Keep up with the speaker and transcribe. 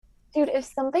if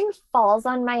something falls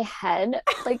on my head,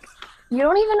 like you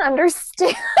don't even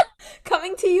understand.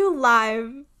 Coming to you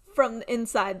live from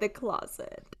inside the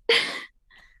closet.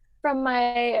 From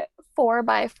my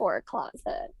 4x4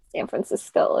 closet. San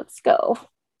Francisco, let's go.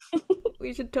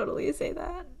 We should totally say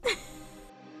that.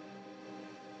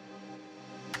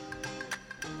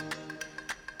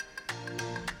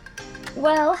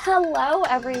 Well, hello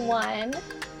everyone,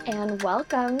 and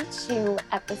welcome to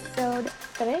episode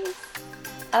 3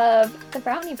 of the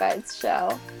Brownie Buds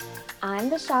Show. I'm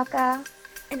Vishaka,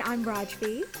 And I'm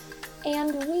Rajvi.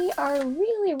 and we are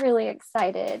really, really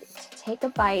excited to take a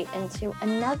bite into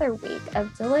another week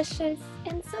of delicious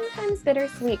and sometimes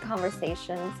bittersweet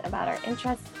conversations about our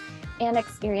interests and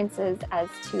experiences as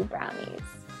two brownies.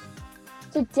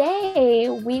 Today,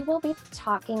 we will be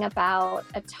talking about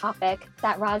a topic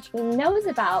that Rajvi knows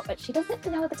about, but she doesn't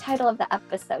know the title of the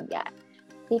episode yet.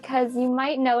 Because you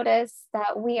might notice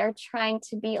that we are trying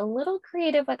to be a little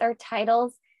creative with our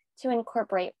titles to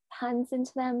incorporate puns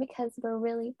into them because we're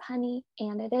really punny,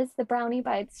 and it is the Brownie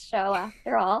Bites show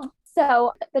after all.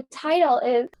 So the title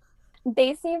is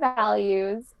Desi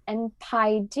Values and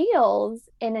Pie Deals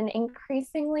in an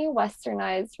Increasingly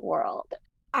Westernized World.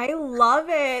 I love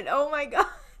it. Oh my god.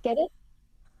 Get it?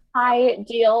 Pie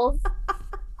deals.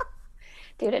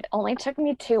 Dude, it only took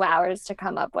me 2 hours to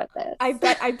come up with this. I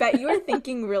bet you were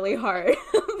thinking really hard.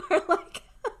 For like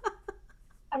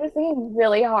I was thinking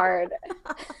really hard,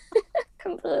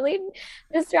 completely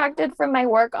distracted from my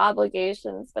work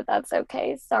obligations, but that's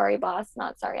okay. Sorry, boss.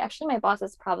 Not sorry. Actually, my boss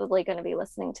is probably going to be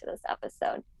listening to this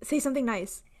episode. say something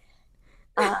nice.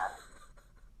 Uh,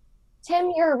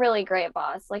 Tim, you're a really great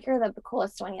boss. Like, you're the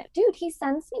coolest one yet. Dude, he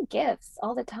sends me gifts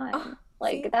all the Oh, time.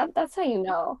 Like, see? that's how you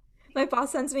know. My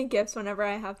boss sends me gifts whenever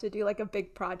I have to do like a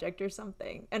big project or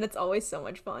something, and it's always so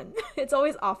much fun. It's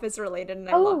always office related and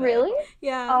I Oh, love it. really?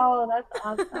 Yeah. Oh, that's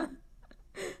awesome.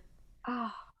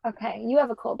 Oh, okay. You have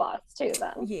a cool boss too,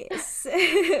 then. Yes.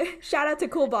 Shout out to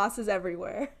cool bosses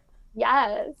everywhere.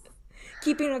 Yes.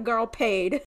 Keeping a girl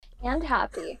paid. And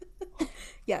happy.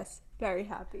 Yes, very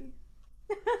happy.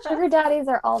 Sugar daddies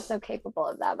are also capable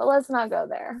of that, but let's not go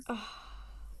there.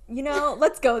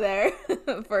 Let's go there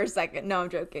for a second. No, I'm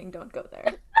joking. Don't go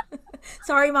there.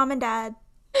 Sorry, mom and dad.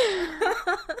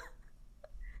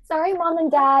 Sorry, mom and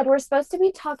dad. We're supposed to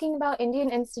be talking about Indian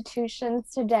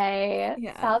institutions today,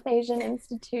 Yeah. South Asian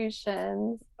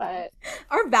institutions, but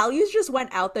Our values just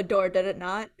went out the door, did it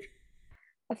not?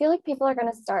 I feel like people are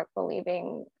going to start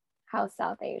believing how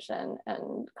South Asian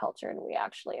and cultured we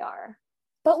actually are.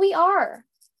 But we are.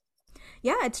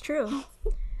 Yeah, it's true.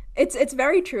 It's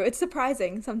very true. It's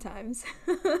surprising sometimes.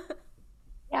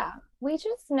 Yeah. We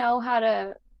just know how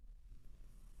to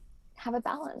have a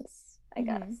balance, I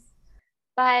guess. Hmm.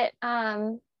 But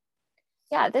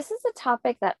yeah, this is a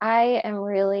topic that I am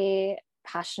really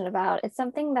passionate about. It's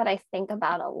something that I think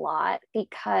about a lot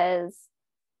because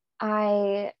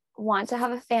I want to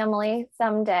have a family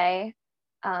someday.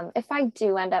 If I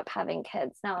do end up having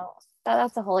kids, now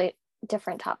that's a wholly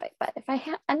different topic. But if I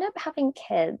end up having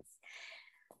kids,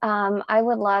 I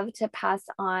would love to pass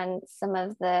on some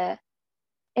of the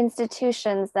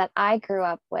institutions that I grew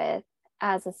up with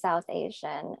as a South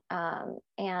Asian.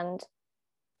 And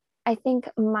I think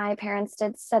my parents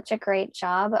did such a great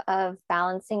job of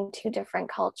balancing two different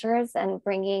cultures and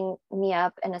bringing me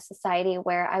up in a society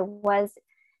where I was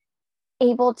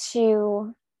able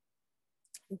to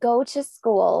go to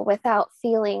school without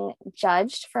feeling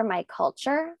judged for my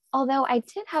culture. Although I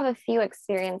did have a few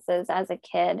experiences as a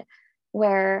kid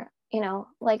where,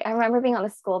 like I remember being on the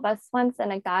school bus once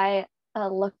and a guy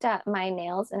looked at my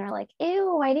nails and are like,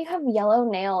 ew, why do you have yellow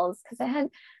nails? Because I had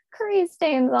curry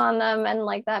stains on them. And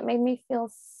like that made me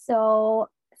feel so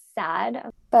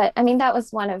sad. But I mean, that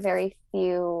was one of very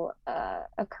few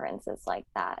occurrences like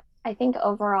that. I think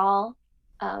overall,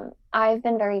 I've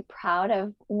been very proud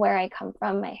of where I come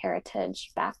from, my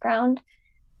heritage background,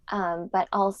 but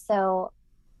also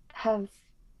have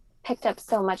picked up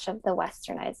so much of the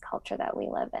westernized culture that we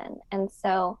live in. And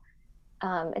so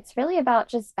it's really about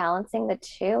just balancing the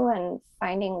two and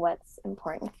finding what's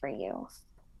important for you.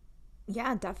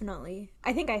 Yeah, definitely.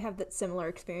 I think I have that similar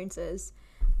experiences.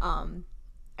 Um,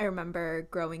 I remember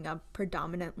growing up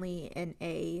predominantly in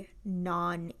a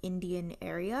non-Indian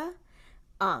area.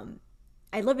 Um,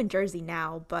 I live in Jersey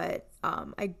now, but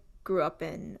I grew up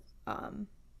in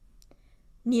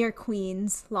near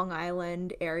Queens, Long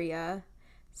Island area.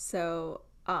 So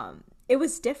it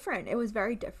was different. It was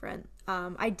very different.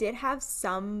 I did have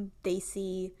some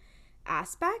Desi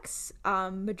aspects.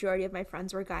 Majority of my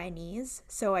friends were Guyanese,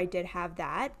 so I did have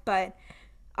that. But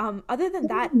Other than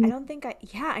that, I don't think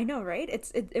yeah, I know, right?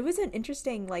 It was an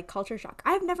interesting like culture shock.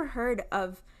 I've never heard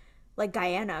of like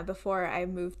Guyana before I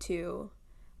moved to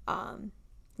um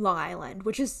Long Island,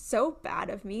 which is so bad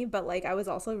of me, but like I was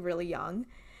also really young.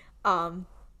 Um,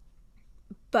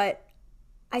 but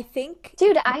I think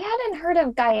Dude, I hadn't heard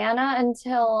of Guyana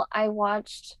until I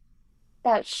watched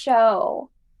that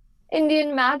show,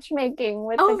 Indian Matchmaking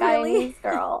with the oh really? Guyanese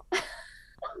girl.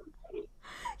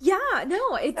 Yeah,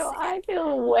 no, So I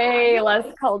feel way less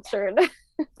cultured.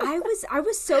 I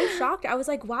was so shocked. I was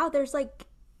like, wow, there's like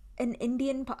an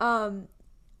Indian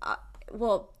uh,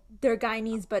 well, they're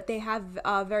Guyanese, but they have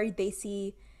very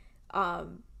desi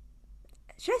um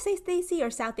should I say Desi or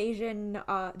South Asian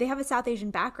they have a South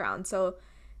Asian background. So,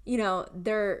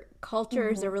 their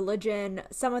cultures, their Mhm. religion,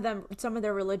 some of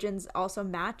their religions also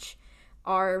match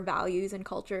our values and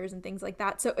cultures and things like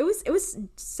that. So it was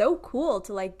so cool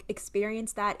to like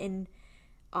experience that in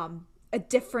a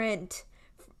different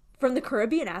from the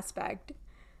Caribbean aspect.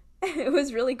 It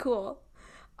was really cool.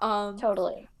 Um,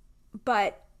 Totally.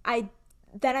 but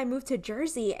I moved to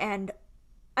Jersey and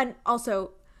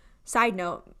also side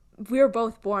note, we were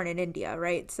both born in India,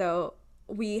 right? So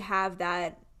we have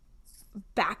that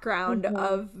background Hmm.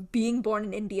 of being born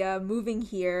in India, moving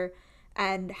here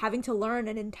and having to learn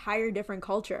an entire different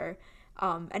culture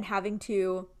and having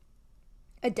to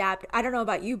adapt. I don't know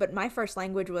about you, but my first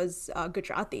language was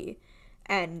Gujarati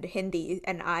and Hindi,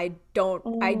 and I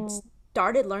Mm.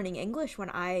 started learning English when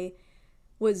I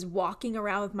was walking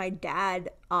around with my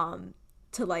dad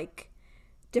to like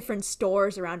different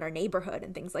stores around our neighborhood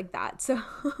and things like that. So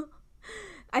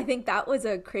I think that was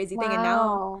a crazy thing. And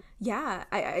now, Wow. yeah,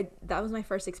 I that was my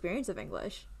first experience of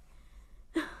English.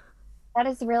 That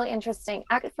is really interesting.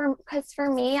 Because for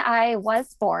me, I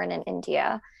was born in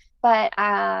India, but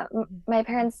my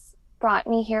parents brought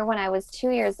me here when I was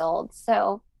 2 years old.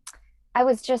 So I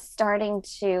was just starting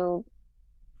to,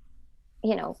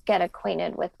 get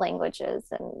acquainted with languages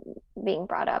and being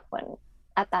brought up when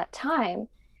at that time.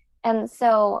 And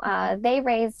so they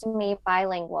raised me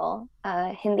bilingual,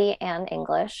 Hindi and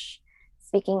English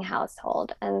speaking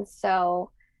household. And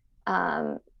so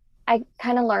um, I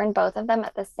kind of learned both of them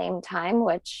at the same time,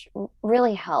 which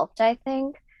really helped, I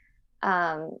think.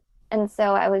 Um, and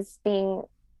so I was being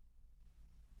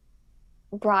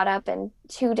brought up in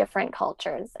two different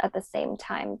cultures at the same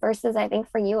time, versus I think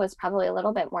for you was probably a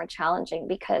little bit more challenging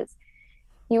because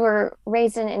you were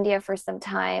raised in India for some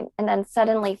time and then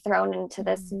suddenly thrown into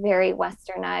this Mhm. very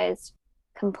westernized,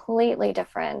 completely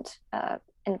different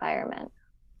environment.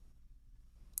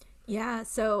 Yeah,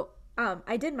 so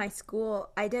I did my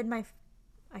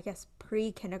I guess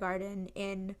pre-kindergarten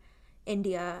in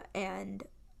India and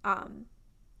um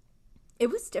it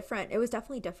was different. It was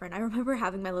definitely different. I remember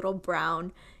having my little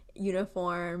brown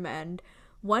uniform, and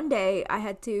one day I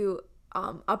had to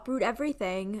uproot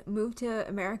everything, move to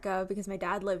America because my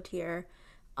dad lived here,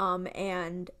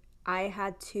 and I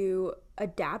had to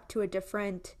adapt to a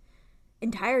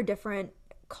entire different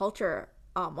culture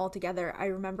altogether. I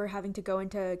remember having to go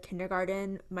into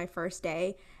kindergarten my first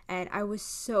day, and I was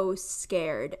so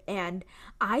scared. And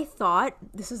I thought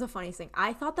this was the funniest thing.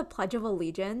 I thought the Pledge of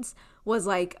Allegiance was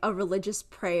like a religious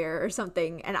prayer or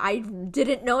something, and I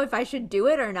didn't know if I should do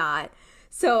it or not.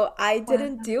 So I Wow.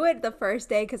 didn't do it the first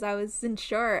day because I wasn't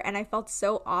sure, and I felt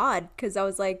so odd because I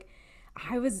was like,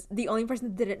 I was the only person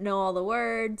that didn't know all the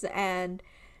words, and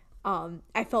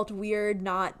I felt weird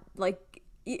not like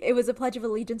it was a pledge of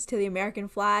allegiance to the American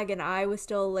flag, and I was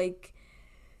still like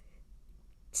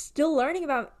still learning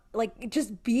about like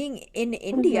just being in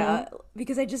Mm-hmm. India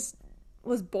because I just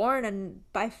was born, and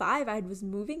by 5 I was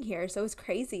moving here, so it was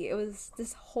crazy. It was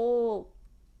this whole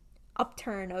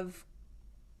upturn of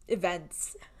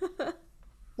events.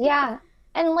 Yeah.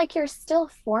 And like you're still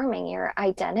forming your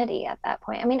identity at that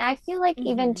point. I mean, I feel like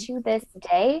even Mm-hmm. to this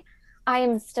day, I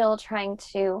am still trying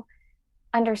to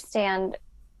understand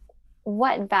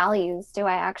what values do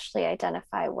I actually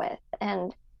identify with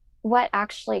and what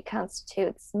actually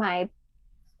constitutes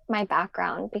my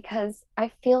background because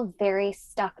I feel very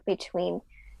stuck between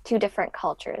two different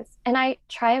cultures. And I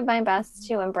try my best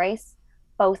to embrace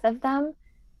both of them,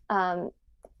 um,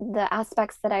 the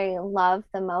aspects that I love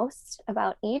the most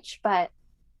about each, but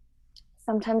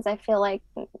sometimes I feel like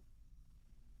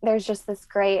there's just this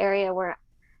gray area where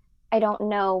I don't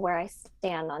know where I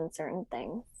stand on certain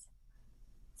things.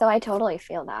 So I totally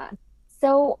feel that.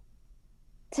 So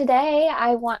today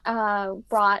I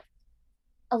brought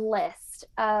a list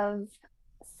of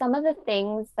some of the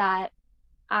things that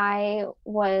I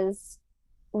was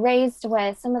raised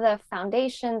with, some of the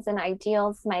foundations and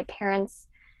ideals my parents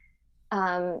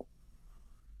um,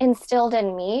 instilled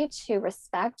in me to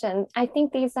respect. And I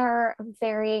think these are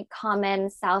very common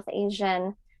South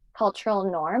Asian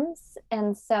cultural norms.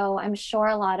 And so I'm sure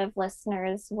a lot of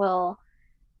listeners will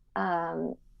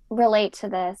um, relate to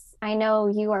this. I know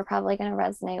you are probably going to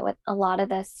resonate with a lot of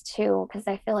this too, because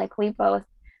I feel like we both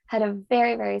had a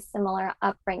very, very similar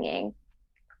upbringing.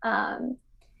 Um,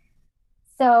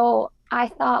 so I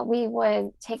thought we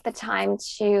would take the time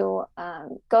to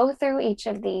go through each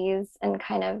of these and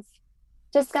kind of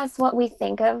discuss what we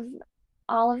think of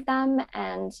all of them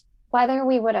and whether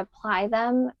we would apply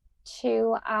them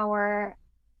to our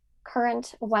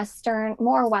current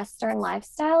more Western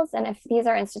lifestyles, and if these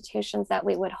are institutions that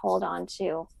we would hold on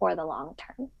to for the long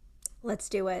term. Let's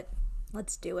do it.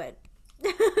 Let's do it.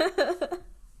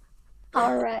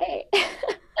 All right.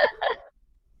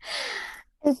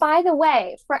 And by the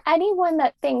way, for anyone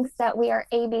that thinks that we are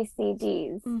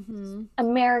ABCDs, Mm-hmm.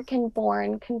 American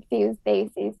born confused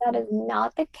bases, that is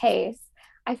not the case.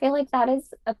 I feel like that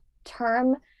is a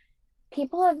term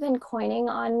people have been coining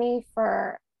on me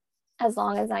for as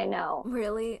long as I know.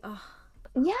 Really? Ugh.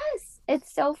 Yes,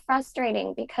 it's so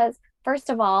frustrating because, first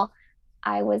of all,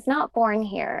 I was not born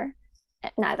here,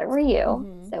 neither were you.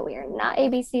 Mm-hmm. So we are not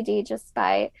ABCD just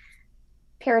by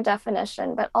pure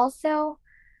definition. But also,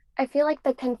 I feel like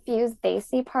the confused they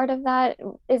see part of that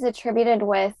is attributed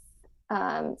with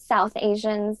South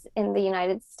Asians in the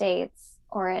United States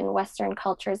or in Western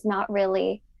cultures not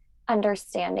really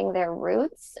understanding their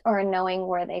roots or knowing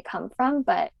where they come from.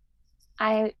 But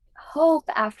I hope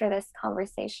after this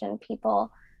conversation,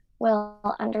 people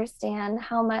will understand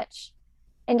how much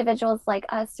individuals like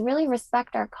us really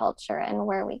respect our culture and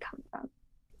where we come from.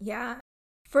 Yeah.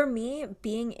 For me,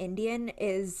 being Indian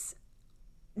is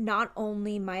not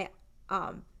only my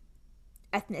um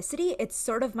ethnicity, it's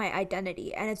sort of my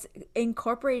identity, and it's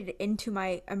incorporated into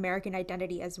my American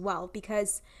identity as well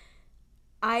because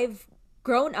I've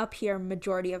grown up here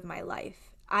majority of my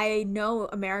life. I know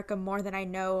America more than I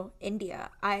know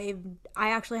India. I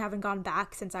actually haven't gone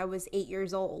back since I was 8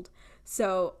 years old.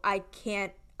 So I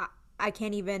can't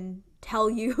even tell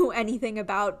you anything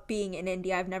about being in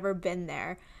India. I've never been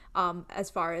there as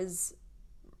far as,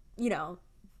 you know,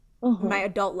 my Mm-hmm.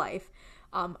 adult life.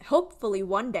 Hopefully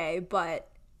one day, but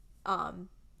um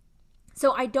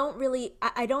so I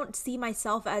don't see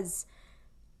myself as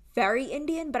very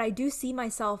Indian, but I do see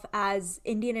myself as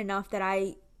Indian enough that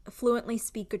I fluently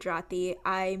speak Gujarati.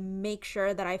 I make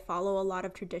sure that I follow a lot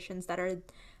of traditions that are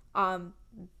um,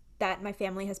 that my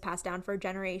family has passed down for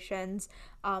generations.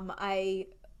 Um, I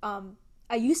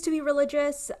used to be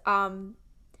religious.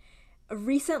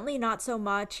 Recently, not so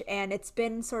much, and it's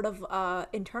been sort of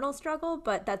internal struggle.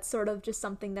 But that's sort of just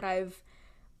something that I've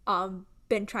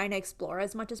been trying to explore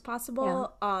as much as Yeah.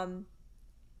 possible.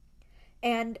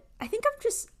 And I think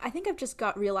I've just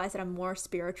got realized that I'm more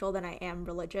spiritual than I am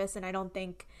religious, and I don't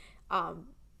think um,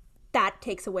 that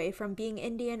takes away from being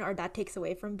Indian, or that takes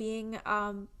away from being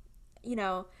you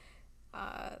know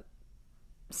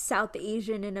South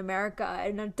Asian in America.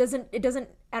 And it doesn't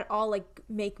at all like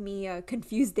make me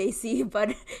confused Daisy,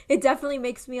 but it definitely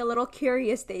makes me a little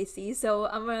curious Daisy. So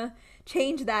I'm gonna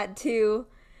change that to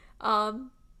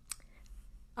um,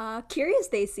 curious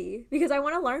Daisy because I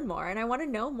want to learn more and I want to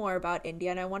know more about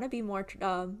India and I want to be more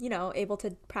able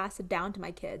to pass it down to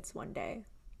my kids one day.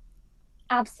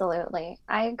 Absolutely.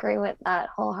 I agree with that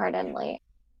wholeheartedly.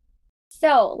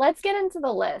 So let's get into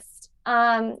the list.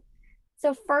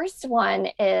 So first one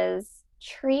is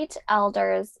treat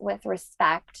elders with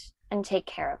respect and take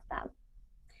care of them.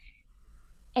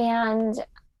 And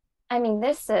I mean,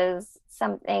 this is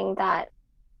something that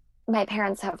my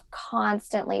parents have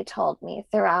constantly told me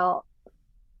throughout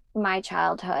my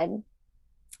childhood.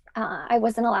 I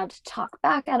wasn't allowed to talk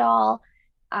back at all.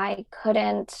 I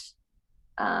couldn't,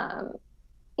 um,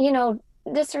 you know,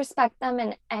 disrespect them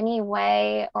in any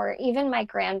way, or even my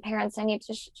grandparents. I need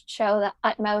to show the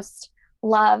utmost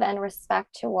love and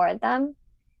respect toward them.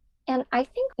 And I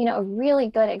think, a really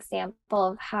good example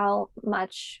of how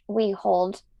much we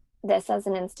hold this as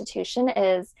an institution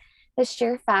is the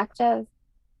sheer fact of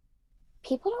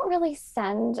people don't really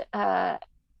send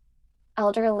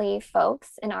elderly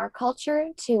folks in our culture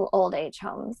to old age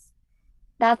homes.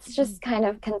 That's Mhm. just kind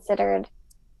of considered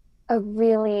a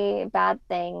really bad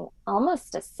thing,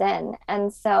 almost a sin.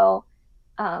 And so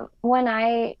when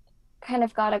I kind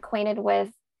of got acquainted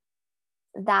with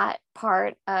that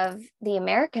part of the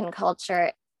American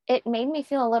culture, it made me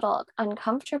feel a little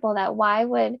uncomfortable that why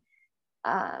would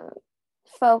um,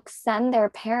 folks send their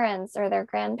parents or their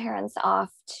grandparents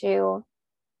off to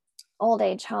old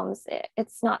age homes?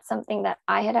 It's not something that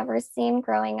I had ever seen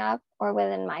growing up or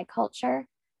within my culture.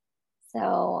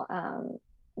 So,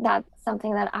 that's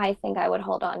something that I think I would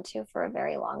hold on to for a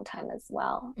very long time as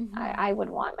well. Hmm. I would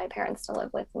want my parents to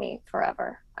live with me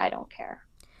forever. I don't care.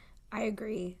 I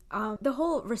agree. The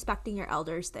whole respecting your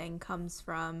elders thing comes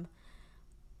from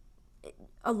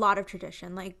a lot of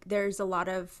tradition. Like there's a lot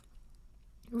of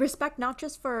respect, not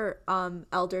just for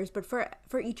elders, but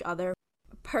for each other.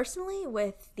 Personally,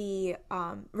 with the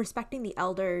respecting the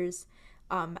elders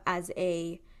as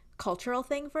a cultural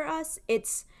thing for us,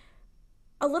 it's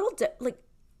a little like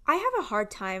I have a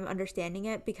hard time understanding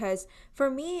it because for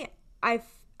me, I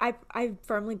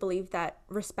firmly believe that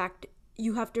respect,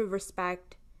 you have to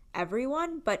respect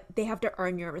everyone, but they have to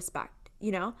earn your respect.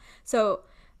 You know, so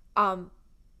um,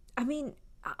 I mean,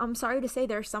 I'm sorry to say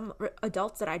there are some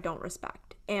adults that I don't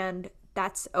respect, and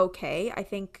that's okay. I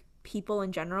think people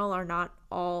in general are not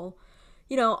all,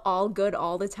 all good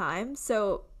all the time.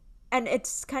 So, and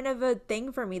it's kind of a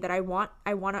thing for me that I want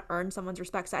to earn someone's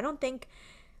respect. So I don't think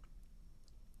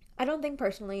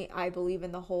personally I believe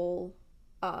in the whole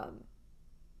um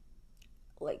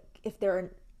like if they're an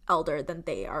elder then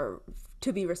they are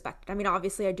to be respected. I mean,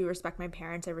 obviously I do respect my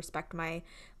parents. I respect my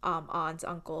aunts,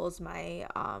 uncles, my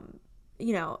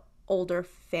older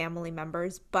family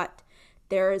members, but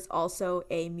there is also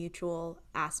a mutual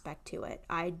aspect to it.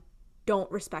 I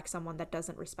don't respect someone that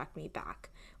doesn't respect me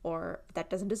back or that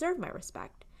doesn't deserve my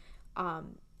respect.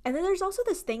 And then there's also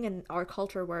this thing in our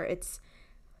culture where it's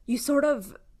you sort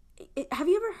of have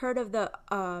you ever heard of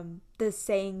the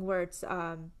saying where it's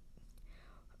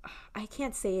I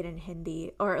can't say it in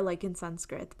Hindi or like in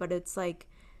Sanskrit, but it's like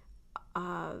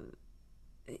uh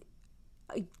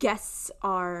guests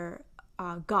are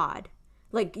God.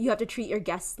 Like you have to treat your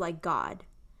guests like God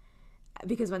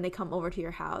because when they come over to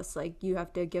your house, like you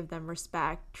have to give them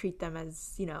respect, treat them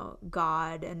as,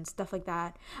 God and stuff like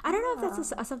that. I don't know if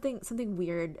that's Oh, something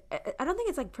weird. I don't think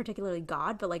it's like particularly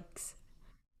God, but like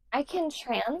I can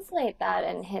translate that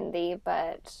in Hindi,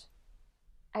 but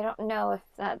I don't know if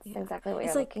that's yeah. exactly what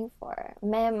It's you're like looking for.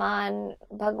 Mehman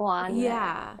Bhagwan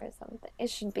yeah. or something. It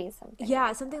should be something Yeah,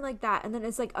 like something like that. And then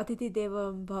it's like Atiti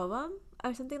Devam Bhavam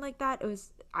or something like that. It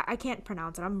was I can't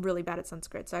pronounce it. I'm really bad at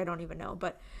Sanskrit, so I don't even know.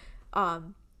 But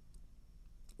um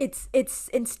it's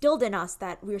instilled in us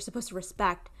that we're supposed to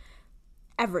respect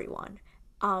everyone.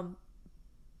 Um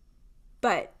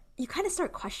but you kind of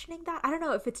start questioning that. I don't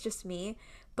know if it's just me,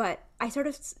 but I sort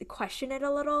of question it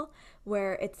a little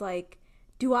where it's like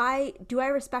do I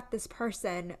respect this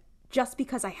person just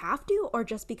because I have to or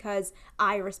just because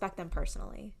I respect them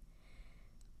personally?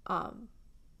 Um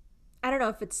I don't know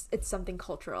if it's something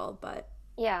cultural, but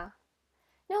that. Yeah.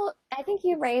 No, I think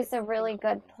you raise a really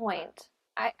good point.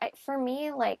 For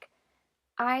me, like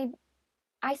I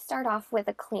I start off with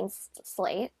a clean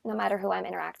slate, no matter who I'm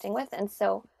interacting with, and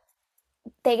so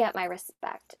they get my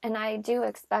respect, and I do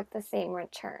expect the same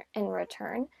return in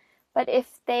return. But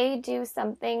if they do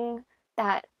something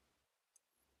that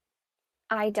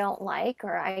I don't like,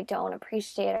 or I don't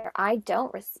appreciate, or I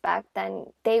don't respect, then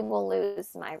they will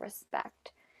lose my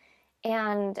respect.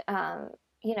 And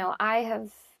I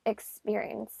have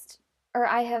experienced, or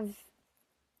I have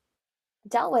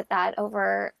dealt with that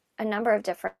over a number of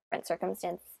different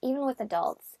circumstances, even with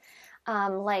adults.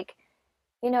 Like,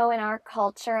 in our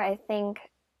culture, I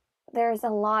think there's a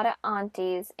lot of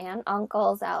aunties and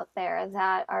uncles out there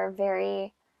that are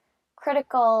very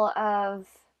critical of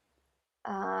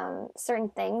certain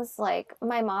things. Like,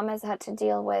 my mom has had to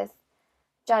deal with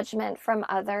judgment from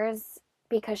others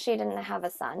because she didn't have a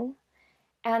son.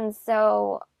 And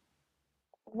so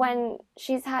when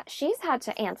she's had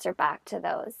to answer back to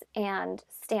those and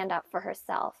stand up for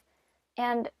herself.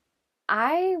 And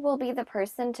I will be the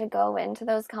person to go into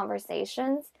those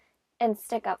conversations and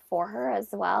stick up for her as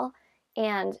well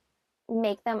and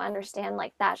make them understand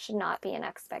like that should not be an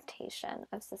expectation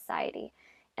of society.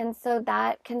 And so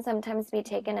that can sometimes be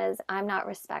taken as I'm not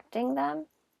respecting them,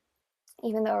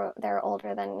 even though they're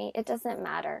older than me. It doesn't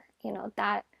matter.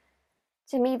 That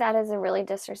to me, that is a really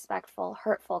disrespectful,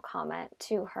 hurtful comment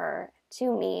to her,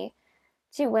 to me,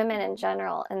 to women in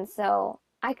general. And so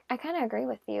I kind of agree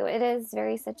with you. It is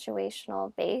very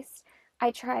situational based.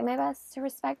 I try my best to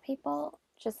respect people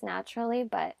just naturally,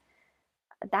 but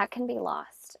that can be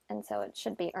lost. And so it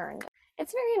should be earned.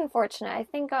 It's very unfortunate. I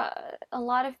think a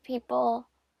lot of people,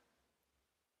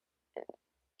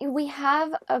 we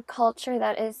have a culture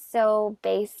that is so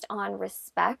based on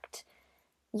respect,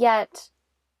 yet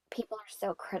people are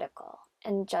so critical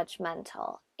and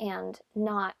judgmental and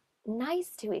not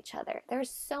nice to each other.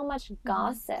 There's so much mm-hmm.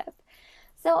 gossip.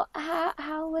 So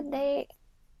how would they,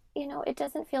 it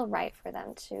doesn't feel right for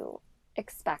them to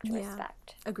expect Yeah,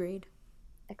 respect. agreed.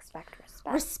 Expect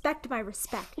respect. Respect my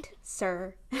respect,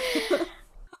 sir.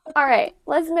 All right,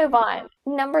 let's move on.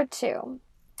 Number two,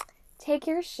 take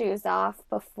your shoes off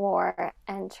before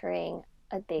entering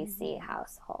a Desi Mhm.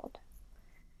 household.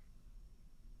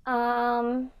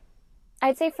 Um,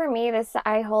 I'd say for me, this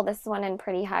I hold this one in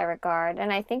pretty high regard,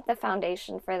 and I think the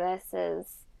foundation for this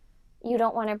is you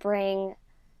don't want to bring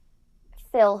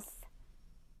filth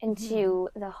Mhm. into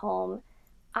the home.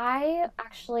 I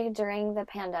actually, during the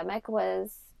pandemic,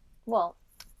 well,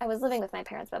 I was living with my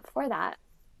parents, but before that,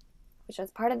 which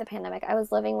was part of the pandemic, I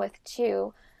was living with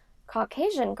two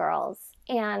Caucasian girls.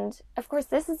 And of course,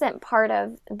 this isn't part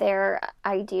of their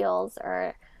ideals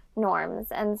or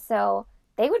norms. And so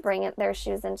they would bring their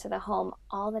shoes into the home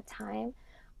all the time.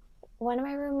 One of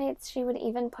my roommates, she would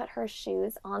even put her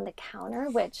shoes on the counter,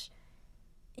 which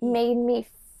Yeah. made me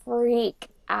freak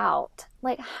out.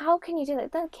 Like, how can you do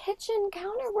that? The kitchen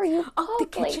counter where you Oh, the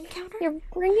cook, like, kitchen counter? you're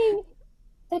bringing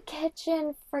the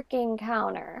kitchen freaking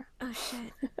counter. Oh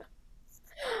shit.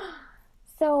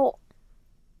 So,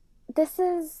 this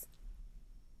is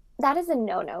that is a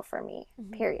no-no for me,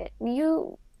 Mhm. period.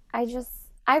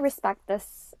 I respect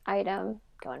this item,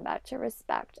 going back to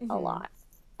respect, a Mhm. lot.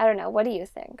 I don't know. What do you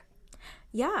think?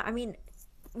 Yeah, I mean,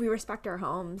 we respect our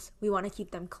homes. We want to keep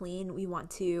them clean. We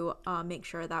want to make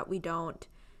sure that we don't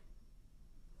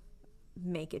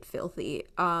make it filthy.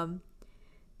 I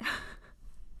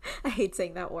hate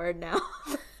saying that word now.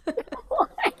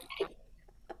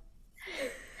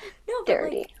 No, but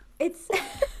Dirty. like it's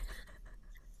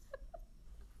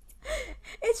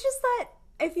it's just that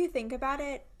if you think about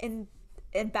it, and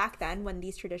back then when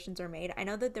these traditions were made, I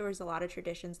know that there was a lot of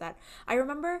traditions that I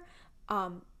remember.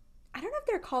 Um, I don't know if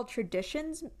they're called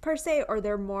traditions per se, or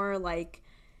they're more like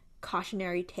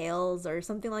cautionary tales or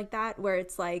something like that, where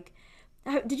it's like,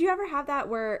 did you ever have that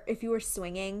where if you were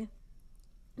swinging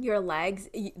your legs,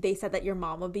 they said that your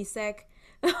mom would be sick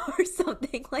or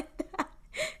something like that?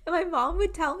 And my mom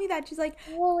would tell me that she's like,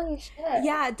 Holy shit.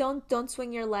 yeah, don't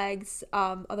swing your legs,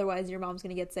 otherwise your mom's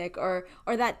gonna get sick, or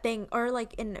that thing, or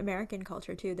like in American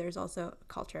culture too, there's also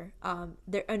culture,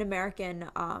 there an American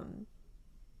I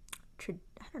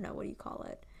don't know, what do you call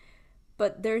it,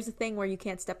 but there's a thing where you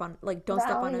can't step on, like, don't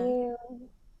step on a, Value.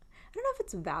 I don't know if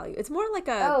it's value, it's more like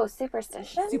a Oh,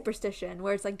 superstition? superstition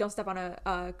where it's like don't step on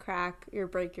a crack or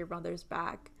break your mother's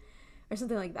back or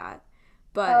something like that. Oh,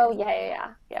 but yeah, yeah,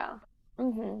 yeah. Yeah.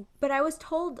 Mm-hmm. but I was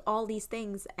told all these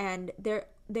things, and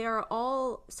they are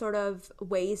all sort of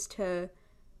ways to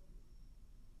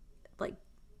like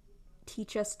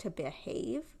teach us to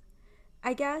behave,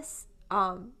 I guess.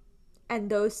 And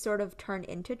those sort of turn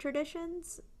into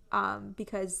traditions,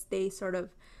 because they sort of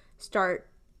start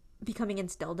becoming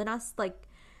instilled in us. Like,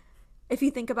 if you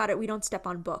think about it, we don't step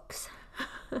on books,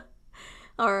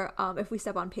 or if we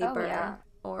step on Oh, paper, yeah.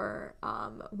 or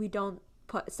we don't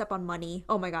step on money.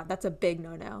 Oh my god, that's a big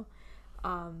no no.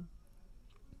 Um,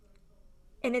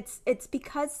 and it's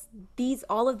because these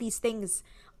all of these things,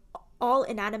 all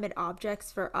inanimate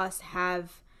objects for us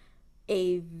have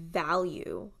a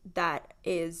value that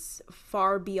is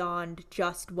far beyond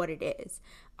just what it is.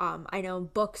 I know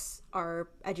books are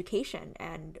education,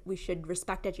 and we should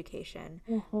respect education.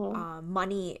 Mm-hmm.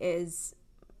 Money is,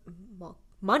 well,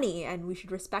 money, and we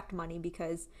should respect money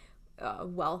because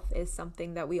wealth is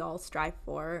something that we all strive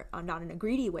for, not in a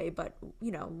greedy way, but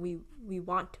we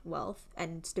want wealth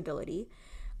and stability.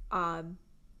 Um,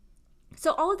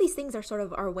 so all of these things are sort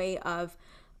of our way of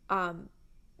um,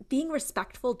 being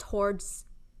respectful towards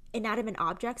inanimate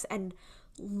objects, and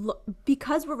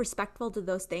because we're respectful to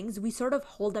those things, we sort of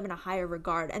hold them in a higher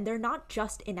regard, and they're not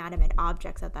just inanimate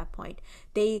objects at that point.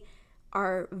 They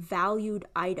are valued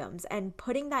items, and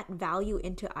putting that value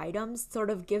into items sort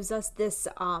of gives us this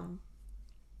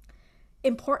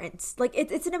importance. Like,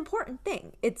 it's an important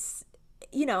thing. It's,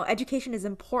 education is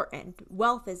important,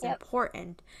 wealth is Yep.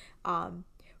 important, um,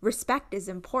 respect is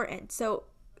important. So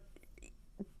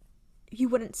you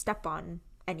wouldn't step on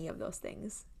any of those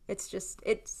things.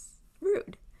 It's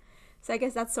rude. So I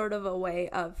guess that's sort of a way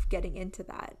of getting into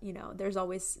that. There's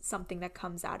always something that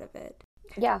comes out of it.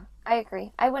 Yeah, I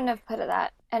agree. I wouldn't have put it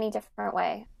that any different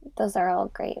way. Those are all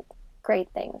great, great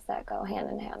things that go hand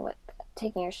in hand with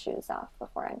taking your shoes off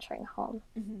before entering home.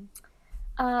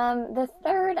 Mm-hmm. The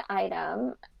third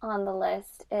item on the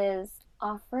list is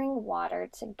offering water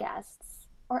to guests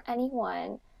or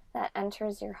anyone that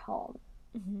enters your home.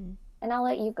 Mm-hmm. And I'll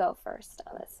let you go first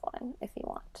on this one if you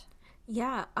want.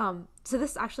 Yeah. So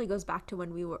this actually goes back to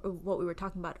when we were what we were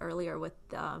talking about earlier with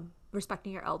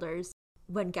respecting your elders.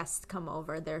 When guests come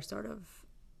over,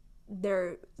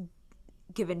 they're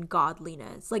given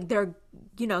godliness, like they're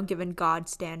given God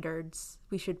standards.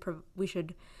 We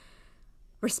should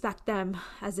respect them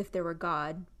as if they were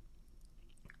God.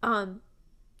 Um,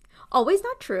 Always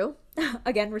not true.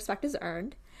 Again, respect is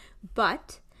earned.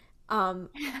 But um,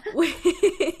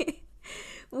 we,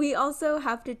 we also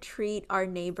have to treat our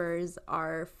neighbors,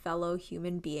 our fellow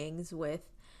human beings,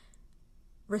 with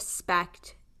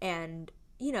respect and,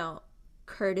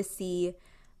 courtesy.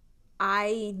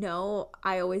 I know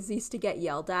I always used to get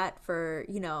yelled at for,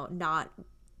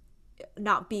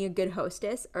 not being a good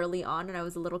hostess early on, and I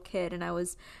was a little kid, and I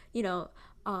was, you know,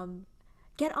 um,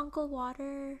 get uncle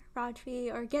water,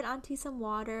 Rajvi, or get auntie some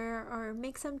water, or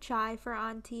make some chai for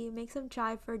auntie, make some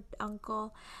chai for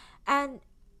uncle. And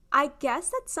I guess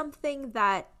that's something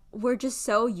that we're just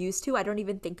so used to. I don't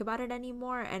even think about it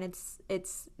anymore, and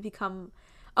it's become,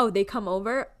 oh, they come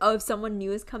over. Oh, if someone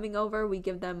new is coming over, we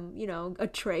give them, a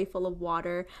tray full of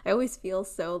water. I always feel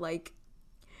so like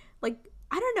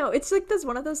I don't know. It's like this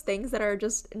one of those things that are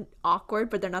just awkward,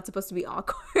 but they're not supposed to be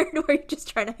awkward. Where you're just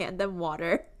trying to hand them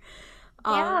water.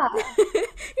 Um, Yeah.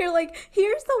 you're like,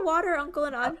 here's the water, uncle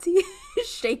and auntie,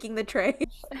 shaking the tray.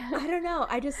 I don't know.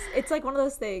 It's like one of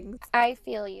those things. I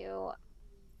feel you.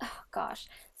 Oh, gosh.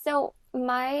 So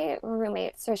my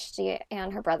roommate Srishti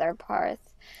and her brother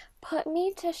Parth put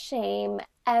me to shame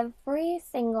every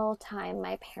single time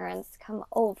my parents come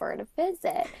over to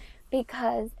visit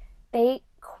because they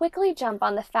quickly jump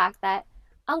on the fact that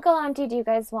Uncle, Auntie, do you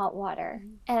guys want water?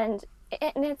 And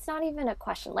it's not even a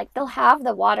question. Like they'll have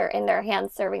the water in their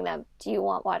hands serving them. Do you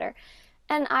want water?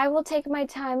 And I will take my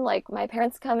time. Like my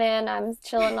parents come in, I'm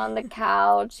chilling on the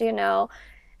couch.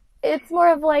 It's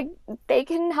more of like they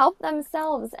can help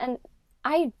themselves. And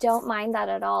I don't mind that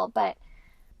at all. But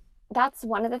that's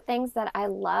one of the things that I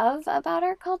love about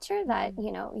our culture that,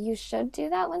 you should do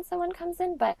that when someone comes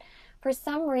in. But for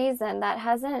some reason, that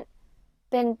hasn't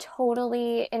been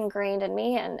totally ingrained in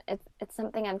me. And it's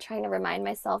something I'm trying to remind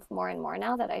myself more and more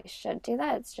now that I should do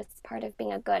that. It's just part of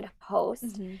being a good host.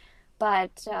 Mm-hmm.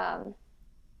 But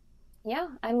yeah,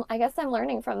 I guess I'm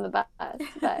learning from the best,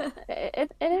 but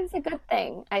it is a good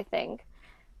thing, I think.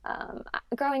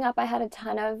 Growing up, I had a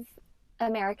ton of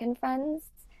American friends,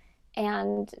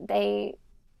 and they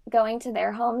going to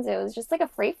their homes, it was just like a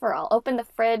free for all. Open the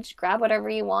fridge, grab whatever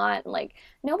you want. Like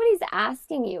nobody's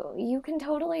asking you. You can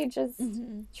totally just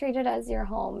Mm-hmm. treat it as your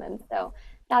home. And so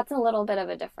that's a little bit of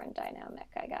a different dynamic,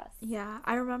 I guess. Yeah,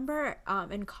 I remember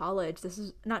in college, this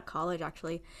is not college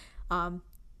actually, um,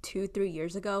 2, 3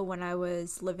 years ago when I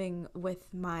was living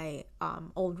with my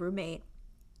old roommate.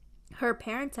 Her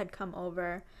parents had come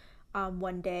over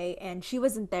one day, and she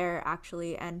wasn't there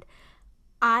actually, and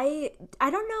I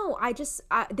don't know.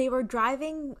 They were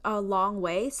driving a long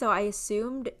way, so I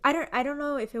assumed I don't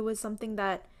know if it was something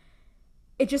that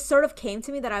it just sort of came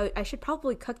to me that I should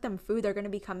probably cook them food. They're going to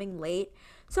be coming late.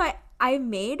 So I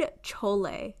made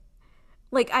chole.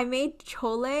 Like I made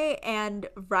chole and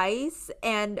rice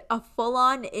and a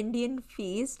full-on Indian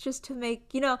feast just to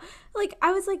make, like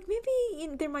I was like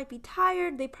maybe they might be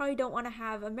tired. They probably don't want to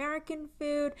have American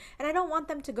food, and I don't want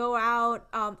them to go out.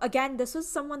 Again, this was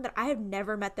someone that I had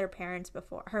never met her parents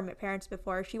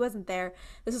before. She wasn't there.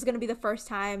 This was going to be the first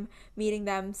time meeting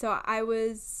them. So I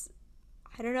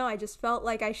don't know, I just felt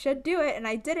like I should do it, and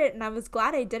I did it, and I was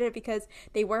glad I did it because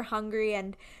they were hungry,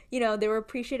 and they were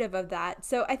appreciative of that.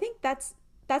 So I think that's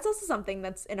also something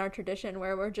that's in our tradition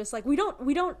where we're just like we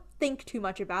don't think too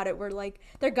much about it. We're like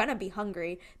they're gonna be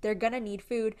hungry, they're gonna need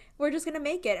food, we're just gonna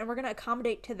make it, and we're gonna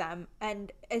accommodate to them.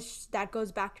 And that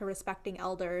goes back to respecting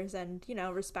elders and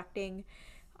respecting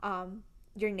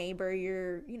your neighbor,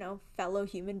 your fellow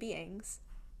human beings.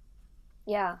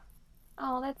 Yeah.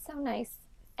 Oh, that's so nice.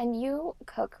 And you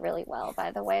cook really well,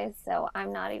 by the way, so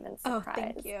I'm not even Oh,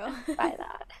 thank surprised you. by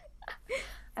that.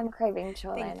 I'm craving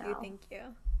chole Thank you, now. thank you.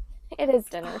 It is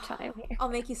dinner time here. I'll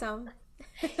make you some.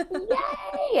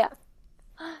 Yay!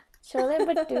 Chole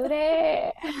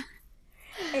bhature.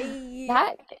 Hey.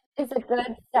 That is a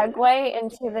good segue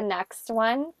into the next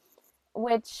one,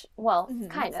 which, well, Mm-hmm.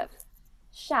 kind of.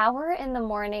 Shower in the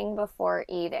morning before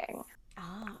eating.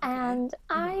 Ah, okay. And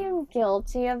I Mm-hmm. am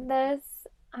guilty of this.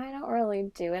 I don't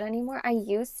really do it anymore. I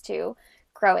used to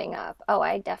growing up. Oh,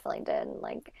 I definitely did.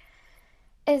 Like,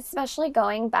 especially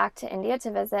going back to India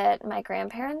to visit my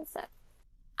grandparents,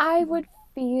 I Mm-hmm. would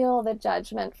feel the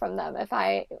judgment from them if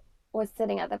I was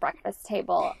sitting at the breakfast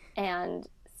table and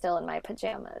still in my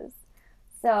pajamas.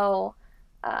 So,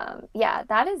 yeah,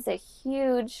 that is a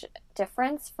huge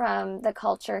difference from the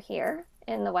culture here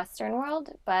in the Western world,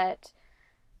 but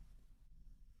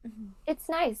Mm-hmm. it's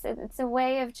nice. It's a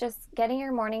way of just getting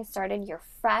your morning started. You're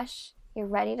fresh, you're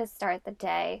ready to start the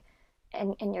day,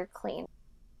 and you're clean.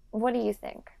 What do you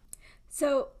think?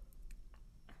 So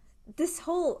this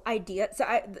whole idea,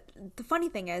 the funny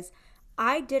thing is,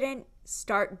 I didn't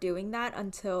start doing that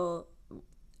until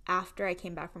after I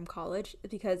came back from college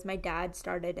because my dad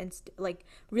started like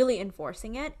really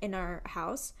enforcing it in our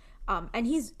house. And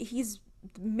he's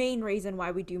the main reason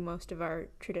why we do most of our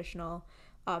traditional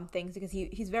things because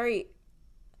he's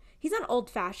not old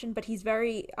fashioned, but he's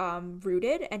very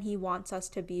rooted, and he wants us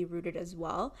to be rooted as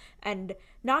well, and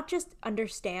not just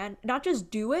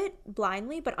do it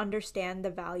blindly, but understand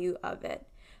the value of it.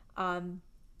 Um,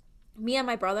 Me and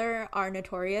my brother are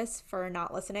notorious for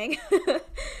not listening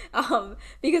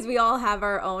because we all have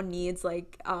our own needs.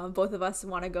 Like both of us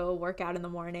want to go work out in the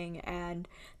morning and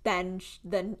then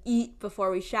eat before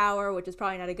we shower, which is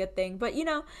probably not a good thing. But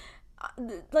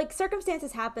like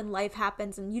circumstances happen, life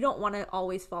happens, and you don't want to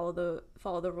always follow the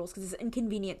rules because it's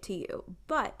inconvenient to you.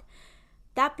 But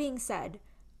that being said,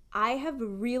 I have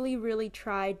really, really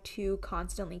tried to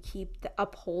constantly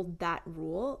uphold that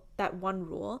rule. That one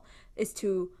rule is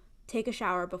to take a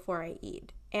shower before I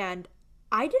eat. And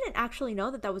I didn't actually know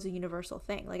that that was a universal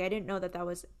thing. Like I didn't know that that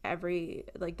was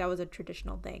that was a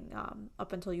traditional thing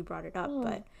up until you brought it up. Hmm.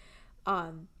 But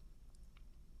um,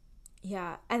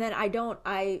 yeah, and then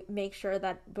I make sure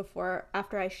that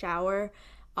after I shower,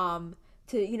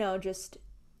 to just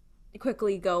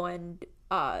quickly go and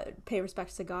pay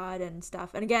respects to God and stuff.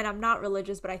 And again, I'm not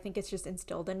religious, but I think it's just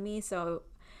instilled in me. So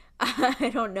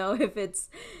I don't know if it's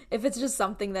just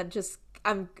something that just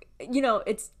I'm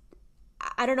it's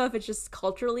I don't know if it's just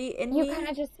culturally in You kind me.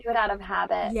 of just do it out of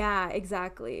habit. Yeah,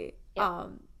 exactly. Yeah.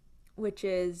 Which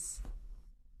is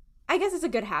I guess it's a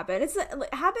good habit.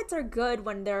 Habits are good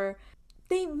when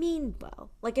they mean well.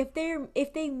 Like if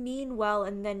they mean well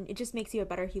and then it just makes you a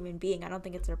better human being. I don't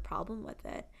think it's a problem with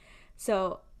it.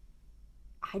 So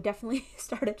I definitely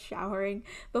started showering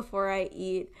before I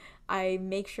eat. I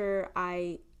make sure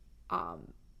I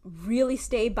really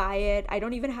stay by it. I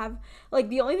don't even have like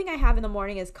the only thing I have in the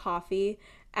morning is coffee.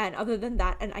 And other than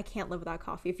that, and I can't live without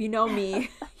coffee. If you know me,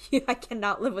 I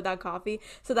cannot live without coffee.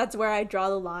 So that's where I draw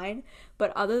the line.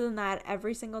 But other than that,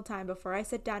 every single time before I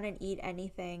sit down and eat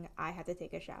anything, I have to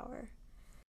take a shower.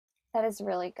 That is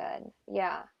really good.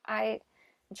 Yeah. I'm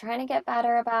trying to get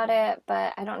better about it,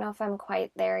 but I don't know if I'm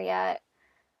quite there yet.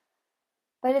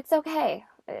 But it's okay.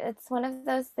 It's one of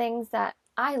those things that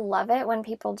I love it when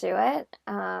people do it.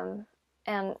 And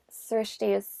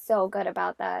Srishti is so good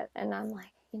about that. And I'm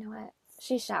like, you know what?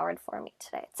 She showered for me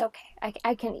today. It's okay.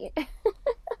 I can eat.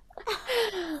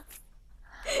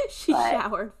 She But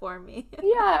showered for me.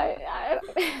 yeah,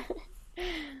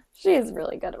 she is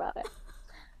really good about it.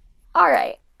 All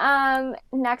right.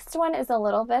 Next one is a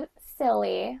little bit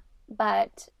silly,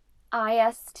 but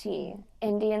IST,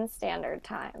 Indian Standard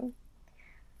Time.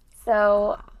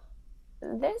 So Ah,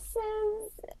 this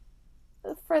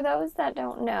is for those that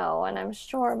don't know, and I'm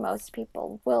sure most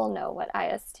people will know what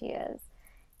IST is.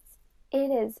 It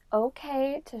is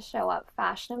okay to show up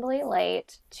fashionably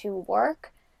late to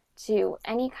work, to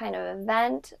any kind of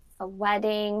event, a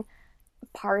wedding,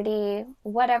 party,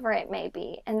 whatever it may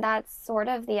be. And that's sort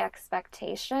of the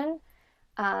expectation,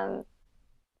 um,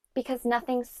 because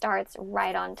nothing starts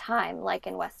right on time like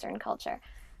in Western culture.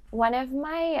 One of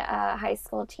my high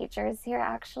school teachers here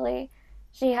actually,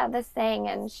 she had this saying,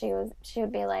 and she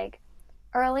would be like,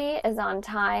 "Early is on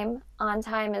time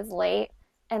is late,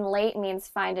 and late means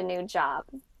find a new job."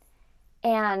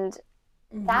 And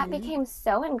that mm-hmm. became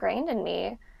so ingrained in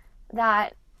me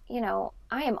that,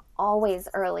 I am always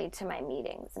early to my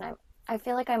meetings, and I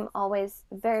feel like I'm always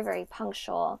very, very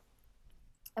punctual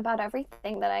about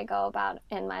everything that I go about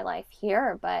in my life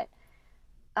here, but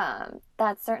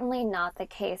that's certainly not the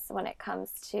case when it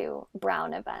comes to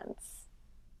brown events.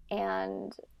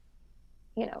 And,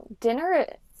 dinner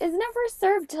is never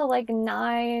served till like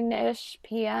 9-ish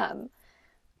p.m.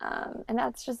 And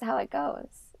that's just how it goes.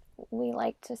 We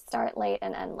like to start late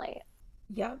and end late.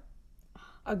 Yep,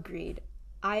 agreed.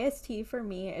 IST for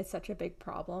me is such a big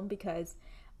problem because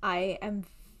I am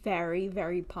very,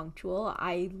 very punctual.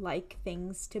 I like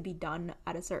things to be done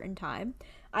at a certain time.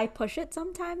 I push it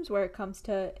sometimes where it comes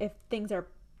to if things are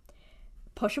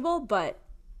pushable, but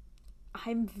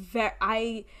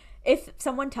I if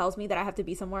someone tells me that I have to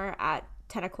be somewhere at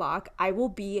 10 o'clock, I will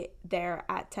be there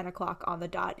at 10 o'clock on the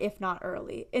dot, if not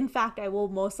early. In fact, I will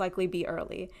most likely be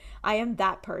early. I am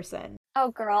that person. Oh,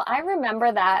 girl, I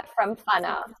remember that from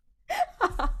Funna.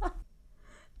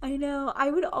 I know.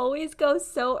 I would always go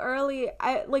so early.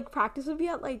 I like practice would be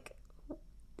at like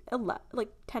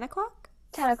 10 o'clock,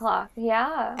 10 o'clock.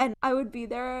 Yeah. and I would be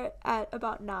there at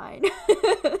about 9.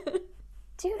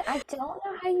 Dude, I don't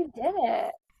know how you did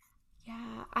it.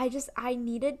 Yeah, I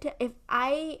needed to if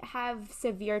I have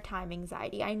severe time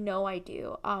anxiety. I know I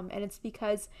do. And it's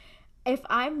because if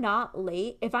I'm not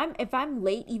late, if I'm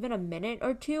late even a minute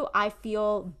or two, I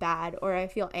feel bad or I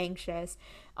feel anxious.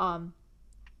 Um,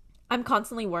 I'm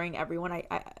constantly worrying everyone. I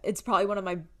it's probably one of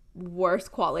my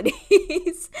worst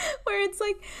qualities where it's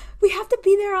like we have to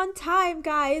be there on time,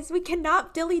 guys. We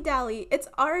cannot dilly dally. It's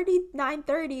already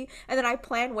 9:30, and then I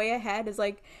plan way ahead. Is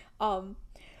like, um,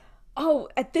 oh,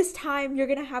 at this time you're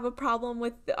gonna have a problem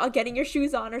with getting your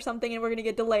shoes on or something, and we're gonna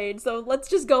get delayed. So let's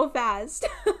just go fast.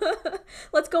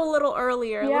 Let's go a little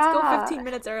earlier. Let's go Yeah. 15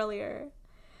 minutes earlier.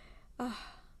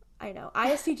 I know.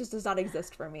 IST just does not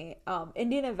exist for me.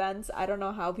 Indian events, I don't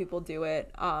know how people do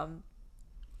it.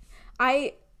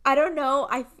 I don't know.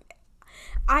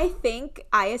 I think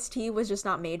IST was just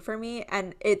not made for me,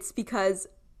 and it's because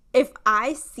if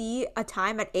I see a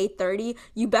time at 8:30,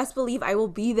 you best believe I will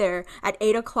be there at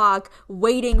 8 o'clock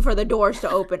waiting for the doors to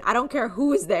open. I don't care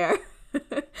who's there.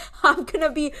 I'm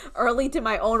gonna be early to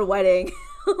my own wedding.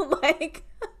 Like,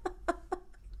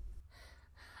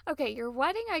 Okay, your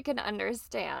wedding I can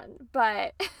understand,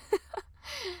 but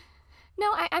no,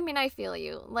 I mean I feel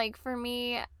you. Like for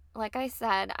me, like I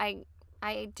said,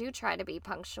 I do try to be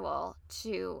punctual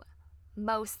to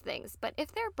most things, but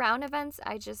if they're brown events,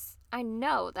 I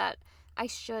know that I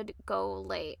should go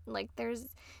late. Like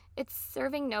it's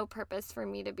serving no purpose for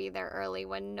me to be there early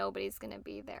when nobody's going to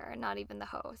be there, not even the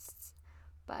hosts.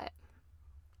 But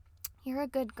you're a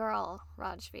good girl,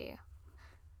 Rajvi.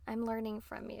 I'm learning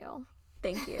from you.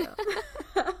 thank you.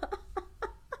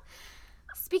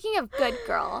 Speaking of good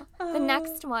girl, the Uh,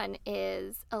 next one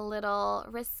is a little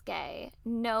risque.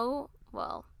 No,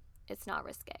 well, it's not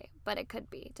risque, but it could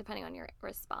be, depending on your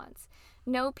response.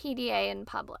 No PDA in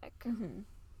public. mhm.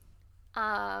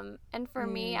 And for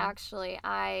me, Mm, actually,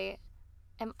 I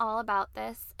am all about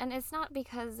this. And it's not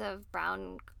because of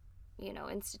brown,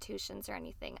 institutions or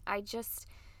anything. I just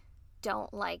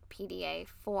don't like PDA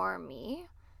for me.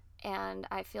 And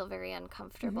I feel very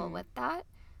uncomfortable mhm. with that.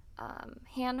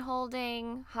 Hand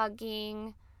holding,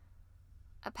 hugging,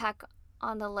 a peck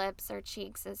on the lips or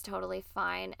cheeks is totally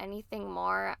fine. Anything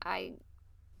more, I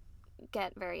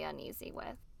get very uneasy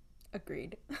with.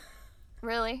 Agreed.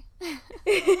 Really?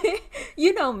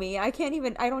 You know me. I don't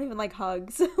even like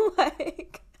hugs.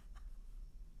 Like,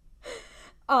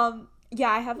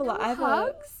 yeah, No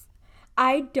hugs?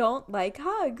 I don't like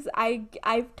hugs.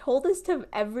 I've told this to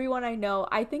everyone I know.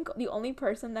 I think the only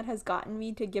person that has gotten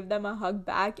me to give them a hug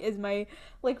back is my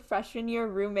like freshman year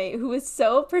roommate who was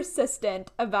so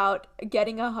persistent about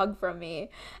getting a hug from me.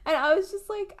 And I was just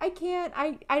like, I can't.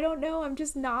 I don't know. I'm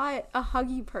just not a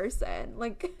huggy person.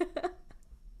 Like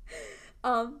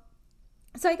um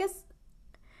so I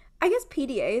guess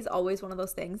PDA is always one of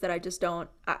those things that I just don't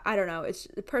I don't know. It's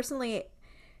personally,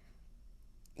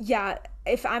 yeah,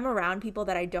 if I'm around people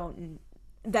that I don't,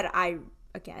 that I,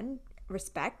 again,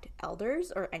 respect,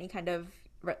 elders or any kind of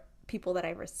people that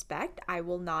I respect, I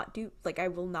will not do, like, I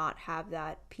will not have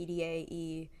that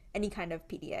PDA, any kind of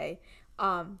PDA.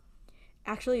 Um,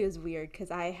 Actually, it was weird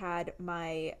because I had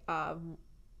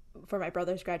for my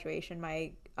brother's graduation,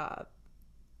 my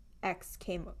ex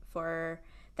came for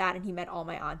that and he met all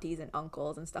my aunties and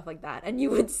uncles and stuff like that. And you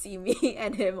would see me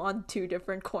and him on two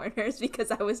different corners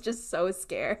because I was just so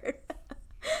scared.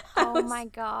 I Oh was my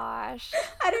gosh.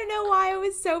 I don't know why I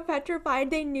was so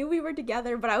petrified. They knew we were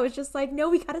together, but I was just like, no,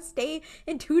 we gotta stay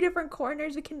in two different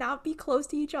corners. We cannot be close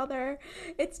to each other.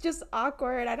 It's just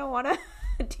awkward. I don't want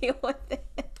to deal with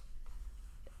it.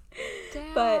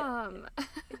 But Damn.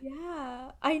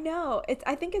 yeah, I know.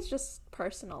 I think it's just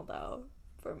personal though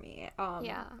for me.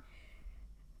 Yeah.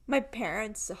 My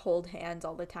parents hold hands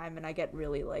all the time, and I get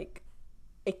really like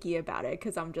icky about it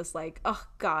because I'm just like, oh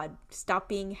God, stop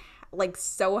being like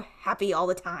so happy all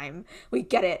the time. We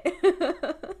get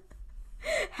it.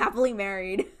 Happily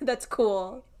married. That's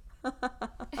cool.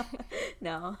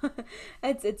 No,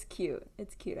 it's cute.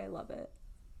 It's cute. I love it.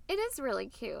 It is really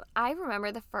cute. I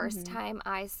remember the first Mm-hmm. time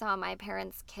I saw my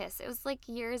parents kiss. It was like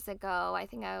years ago. I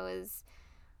think I was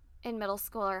in middle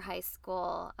school or high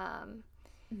school.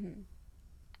 Mm-hmm.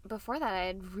 Before that, I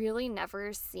had really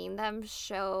never seen them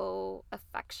show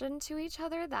affection to each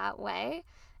other that way.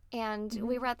 And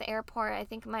we Mm-hmm. were at the airport. I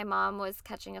think my mom was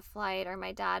catching a flight, or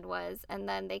my dad was, and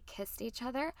then they kissed each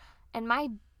other. And my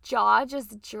jaw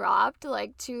just dropped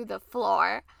like to the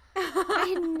floor. I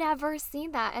had never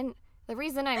seen that. And the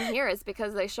reason I'm here is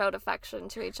because they showed affection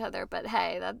to each other. But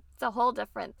hey, that's a whole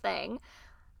different thing.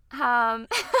 Um,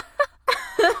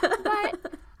 but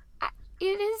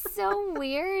it is so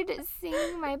weird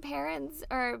seeing my parents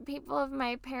or people of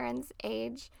my parents'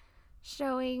 age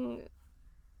showing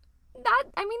that.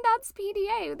 I mean, that's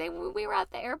PDA. We were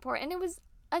at the airport and it was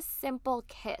a simple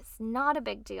kiss, not a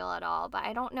big deal at all, but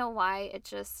I don't know why it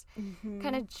just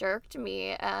kind of jerked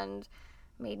me and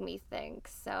made me think.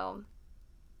 So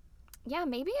yeah,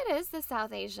 maybe it is the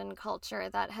South Asian culture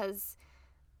that has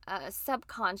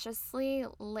subconsciously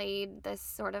laid this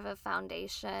sort of a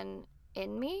foundation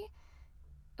in me.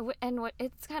 And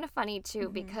it's kind of funny too,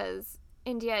 because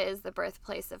India is the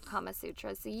birthplace of Kama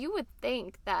Sutra, so you would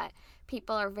think that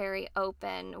people are very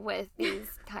open with these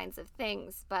kinds of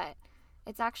things, but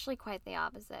it's actually quite the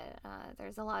opposite.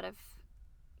 There's a lot of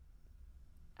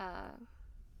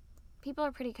people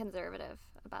are pretty conservative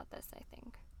about this, I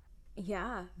think.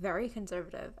 Yeah, very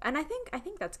conservative. And I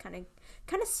think that's kind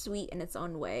of sweet in its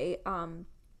own way.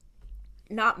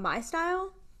 Not my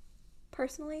style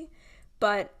personally,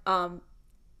 but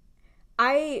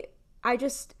I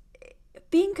just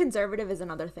being conservative is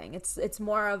another thing. It's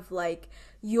more of like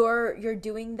you're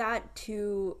doing that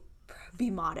to be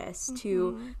modest,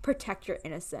 to protect your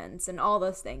innocence and all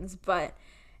those things. But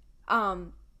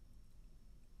um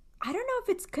I don't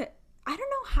know if I don't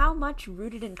know how much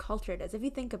rooted in culture it is. If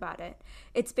you think about it,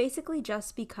 it's basically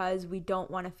just because we don't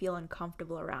want to feel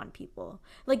uncomfortable around people.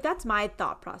 Like, that's my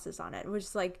thought process on it. We're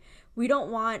just like, we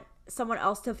don't want someone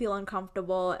else to feel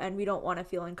uncomfortable, and we don't want to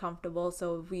feel uncomfortable,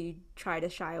 so we try to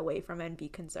shy away from it and be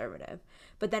conservative.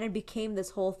 But then it became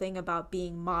this whole thing about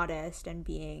being modest and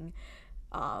being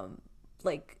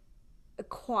like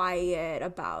quiet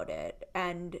about it.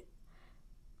 And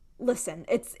listen,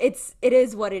 it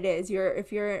is what it is.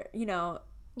 If you're,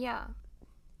 Yeah.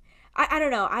 I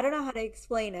don't know. I don't know how to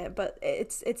explain it, but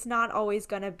it's not always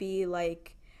gonna be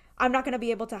like I'm not gonna be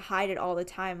able to hide it all the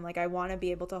time. Like, I want to be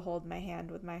able to hold my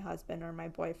hand with my husband or my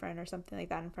boyfriend or something like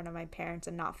that in front of my parents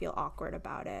and not feel awkward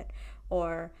about it,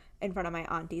 or in front of my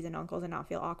aunties and uncles and not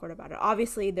feel awkward about it.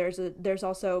 Obviously, there's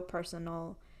also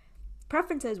personal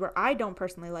preferences where I don't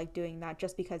personally like doing that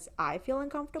just because I feel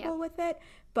uncomfortable with it,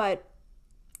 but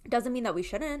doesn't mean that we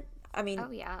shouldn't. I mean,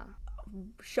 Oh, yeah.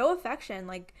 show affection.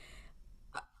 Like,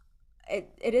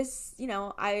 it is,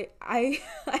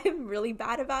 I'm really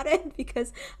bad about it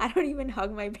because I don't even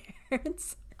hug my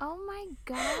parents. Oh my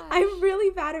gosh. I'm really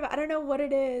bad about I don't know what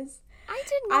it is. I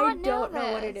did I not know don't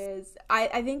know what it this. is.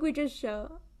 I think we just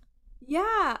show.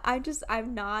 Yeah,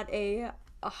 I'm not a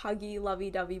huggy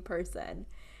lovey-dovey person.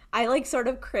 I like sort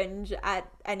of cringe at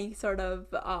any sort of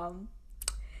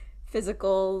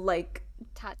physical, like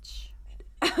Touch.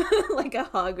 like a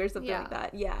hug or something Yeah. like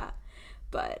that. Yeah.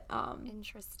 But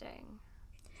Interesting.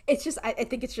 it's just I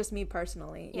think it's just me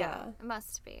personally. Yeah, Yeah. it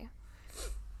must be.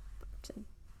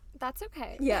 That's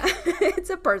okay. Yeah. It's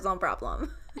a personal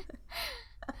problem.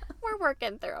 We're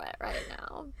working through it right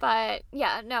now. But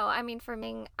yeah, no, I mean, for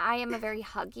me, I am a very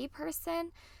huggy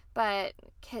person, but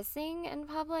kissing in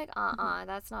public,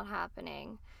 that's not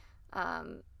happening.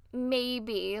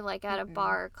 Maybe like at a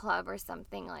bar or club or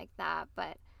something like that,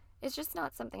 but it's just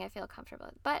not something I feel comfortable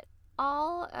with. But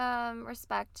all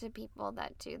respect to people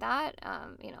that do that.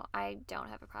 I don't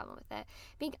have a problem with it.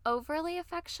 Being overly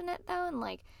affectionate, though, and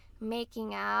like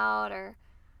making out or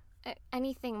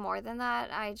anything more than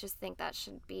that, I just think that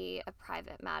should be a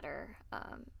private matter.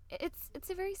 It's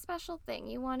a very special thing.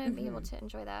 You want to be able to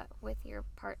enjoy that with your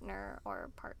partner or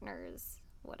partners,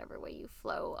 whatever way you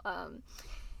flow,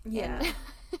 Yeah.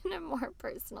 in a more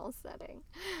personal setting.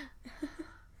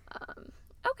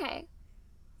 Okay.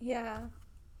 Yeah.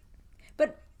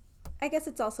 But I guess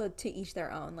it's also to each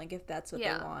their own. Like, if that's what they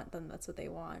Yeah. want, then that's what they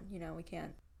want. We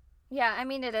can't. Yeah, I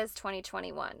mean, it is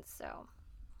 2021, so.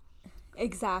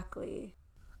 Exactly.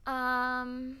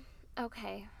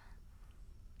 Okay.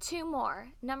 Two more.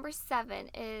 Number 7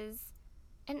 is,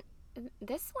 and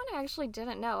this one I actually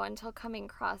didn't know until coming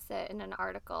across it in an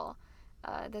article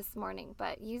this morning,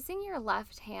 but using your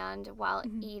left hand while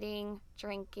eating,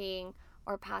 drinking,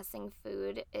 or passing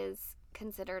food is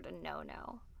considered a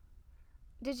no-no.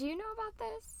 Did you know about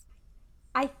this?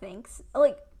 I think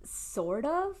like sort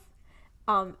of.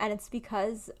 And it's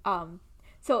because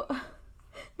so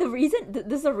this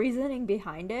is the reasoning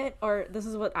behind it, or this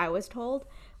is what I was told,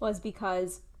 was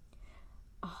because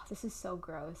this is so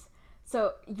gross.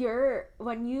 So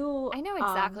when you I know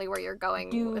exactly where you're going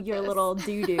do with your this. little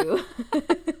doo-doo.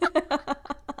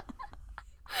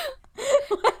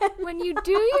 When you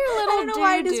do your little I don't know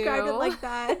why I doo-doo, described it like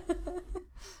that.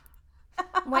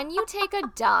 when you take a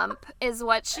dump is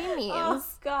what she means. Oh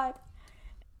God.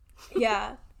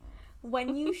 Yeah.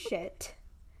 When you shit.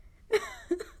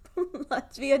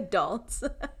 Let's be adults.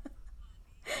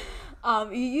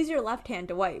 You use your left hand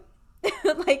to wipe.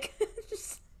 Like,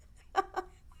 just,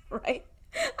 right?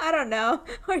 I don't know.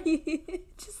 Or you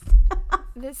just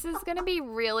This is going to be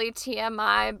really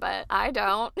TMI, but I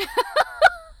don't.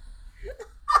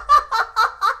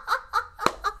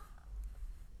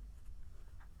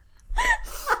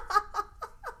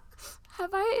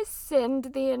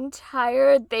 rescind the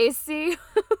entire Desi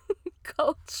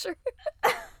culture.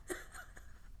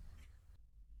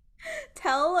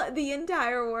 Tell the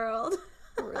entire world.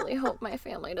 I really hope my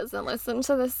family doesn't listen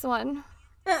to this one.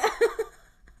 But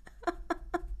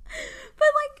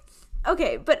like,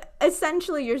 okay, but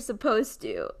essentially you're supposed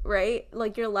to, right?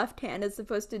 Like your left hand is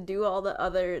supposed to do all the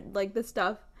other like the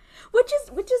stuff, which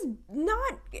is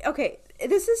not okay.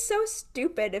 This is so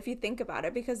stupid if you think about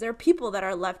it because there are people that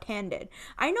are left-handed.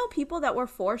 I know people that were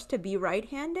forced to be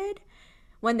right-handed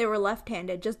when they were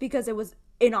left-handed just because it was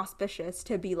inauspicious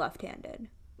to be left-handed.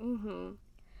 Mm-hmm.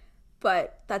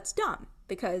 But that's dumb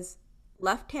because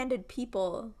left-handed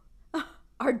people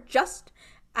are just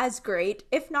as great,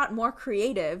 if not more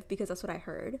creative, because that's what I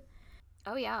heard.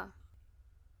 Oh, yeah.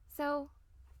 So,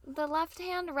 the left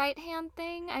hand, right hand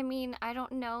thing, I mean, I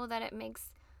don't know that it makes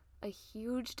a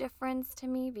huge difference to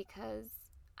me because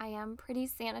I am pretty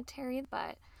sanitary,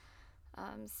 but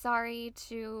sorry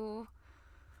to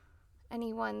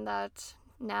anyone that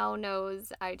now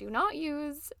knows I do not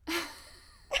use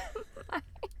my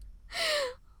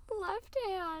left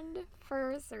hand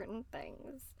for certain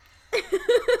things.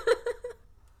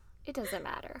 It doesn't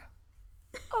matter.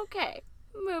 Okay,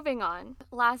 moving on.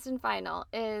 Last and final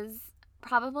is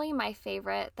probably my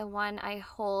favorite, the one I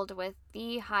hold with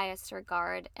the highest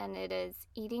regard, and it is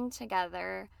eating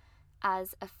together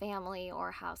as a family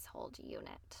or household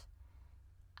unit.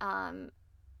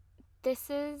 This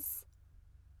is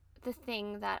the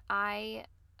thing that I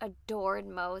adored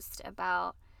most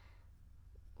about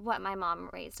what my mom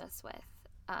raised us with.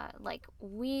 Like,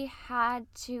 we had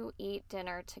to eat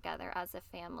dinner together as a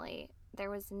family. There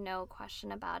was no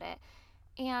question about it.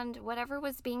 And whatever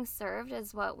was being served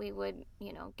is what we would,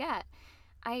 get.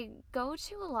 I go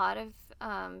to a lot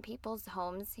of people's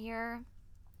homes here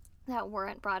that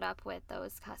weren't brought up with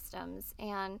those customs.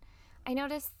 And I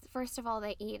noticed, first of all,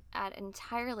 they eat at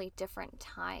entirely different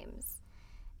times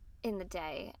in the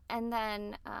day. And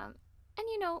then,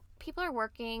 people are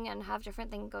working and have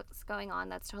different things going on.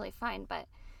 That's totally fine. But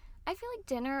I feel like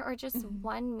dinner or just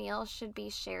one meal should be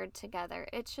shared together.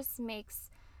 It just makes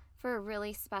for a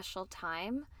really special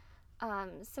time.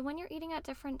 So when you're eating at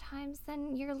different times,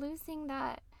 then you're losing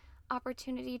that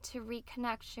opportunity to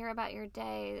reconnect, share about your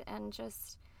day, and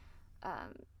just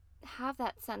have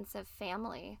that sense of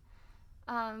family.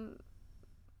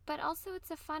 But also, it's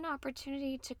a fun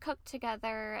opportunity to cook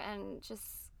together and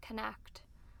just connect.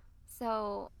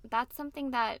 So that's something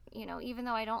that, even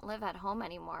though I don't live at home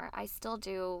anymore, I still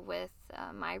do with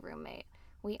my roommate.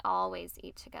 We always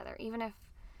eat together, even if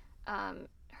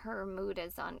her mood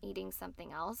is on eating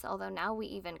something else. Although now we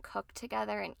even cook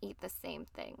together and eat the same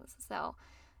things. So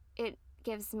it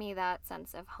gives me that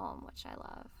sense of home, which I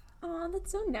love. Oh,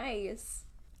 that's so nice.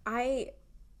 I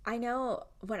I know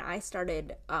when I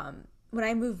started when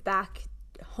I moved back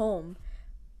home,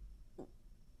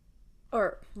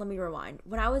 or let me rewind.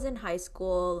 When I was in high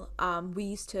school, we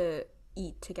used to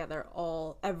eat together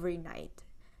all every night.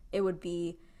 It would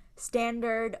be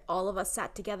standard. All of us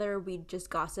sat together. We'd just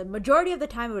gossip. Majority of the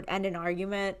time, it would end in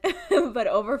argument, but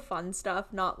over fun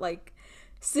stuff, not like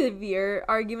severe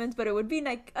arguments. But it would be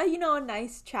like a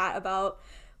nice chat about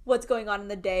what's going on in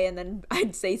the day, and then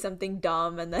I'd say something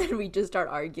dumb, and then we just start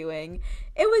arguing.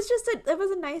 It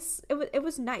was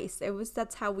nice.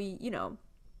 That's how we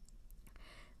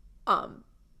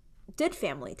did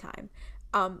family time.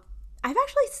 I've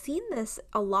actually seen this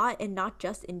a lot in not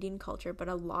just Indian culture, but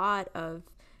a lot of,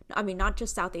 I mean, not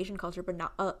just South Asian culture, but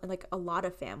not like a lot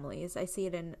of families. I see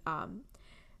it in,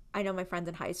 I know my friends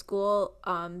in high school,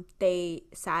 they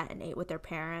sat and ate with their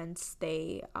parents.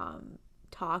 They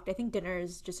talked. I think dinner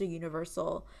is just a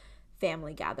universal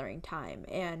family gathering time.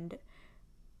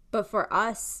 But for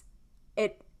us,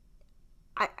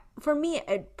 for me,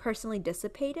 it personally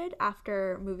dissipated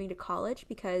after moving to college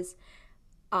because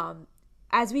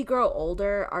as we grow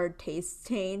older, our tastes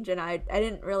change, and I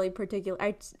didn't really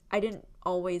I didn't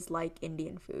always like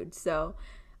Indian food, so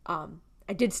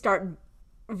I did start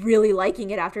really liking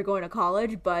it after going to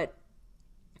college, but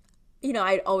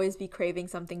I'd always be craving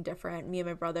something different. Me and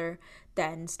my brother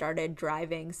then started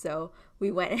driving, so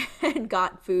we went and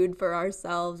got food for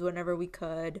ourselves whenever we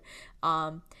could,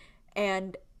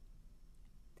 and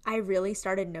I really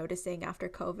started noticing after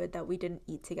COVID that we didn't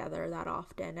eat together that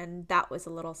often, and that was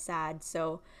a little sad.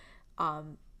 So,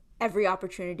 every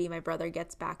opportunity my brother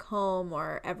gets back home,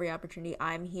 or every opportunity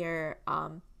I'm here,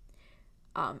 and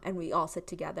we all sit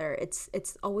together, it's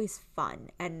always fun,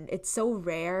 and it's so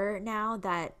rare now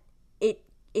that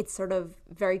it's sort of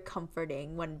very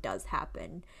comforting when it does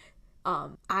happen.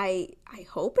 I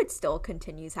hope it still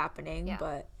continues happening, Yeah.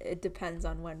 but it depends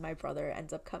on when my brother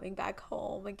ends up coming back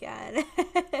home again.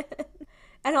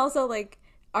 And also, like,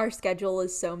 our schedule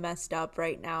is so messed up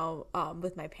right now,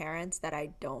 with my parents, that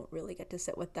I don't really get to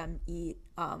sit with them eat,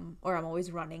 or I'm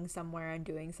always running somewhere and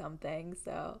doing something,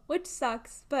 so, which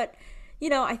sucks. But,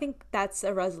 I think that's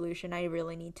a resolution I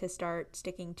really need to start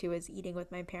sticking to, is eating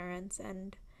with my parents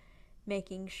and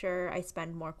making sure I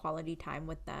spend more quality time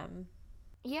with them.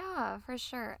 Yeah, for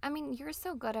sure. I mean, you're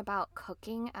so good about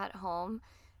cooking at home.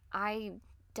 I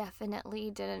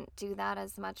definitely didn't do that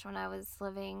as much when I was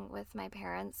living with my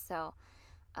parents. So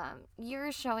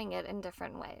you're showing it in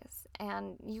different ways.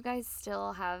 And you guys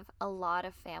still have a lot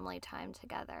of family time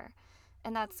together.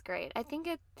 And that's great. I think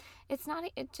it's not,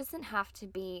 it doesn't have to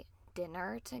be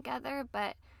dinner together,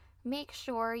 but make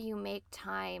sure you make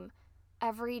time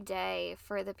every day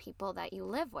for the people that you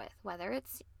live with, whether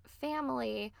it's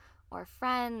family or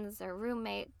friends or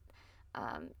roommate.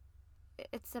 Um,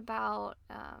 it's about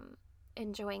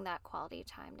enjoying that quality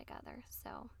time together.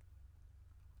 So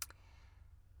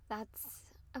that's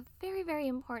a very, very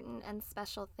important and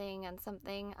special thing, and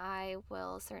something I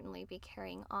will certainly be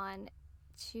carrying on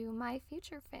to my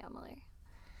future family.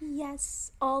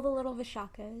 Yes, all the little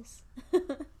Vishakas.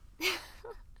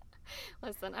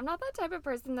 Listen, I'm not that type of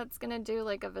person that's gonna do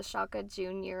like a Vishaka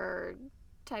Jr.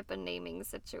 type of naming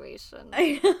situation.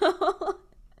 I know.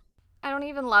 I don't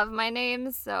even love my name,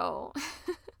 so.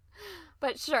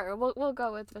 But sure, we'll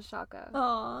go with Vishaka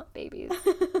Aw. babies.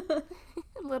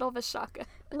 Little Vishaka.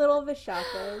 Little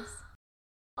Vishakas.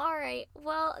 All right.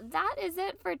 Well, that is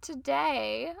it for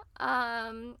today.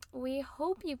 We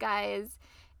hope you guys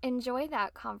enjoy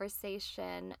that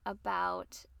conversation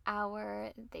about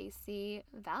our Desi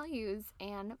values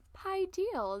and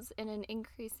ideals in an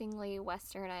increasingly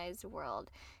westernized world,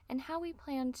 and how we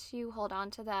plan to hold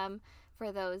on to them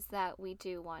for those that we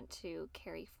do want to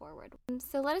carry forward.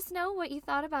 So let us know what you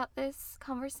thought about this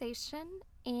conversation,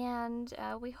 and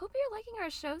we hope you're liking our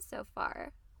show so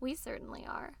far. We certainly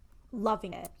are.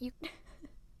 Loving it. You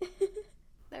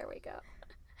There we go.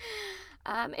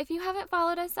 If you haven't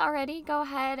followed us already, go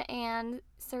ahead and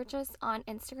search us on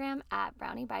Instagram at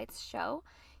Brownie Bites Show.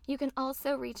 You can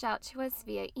also reach out to us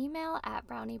via email at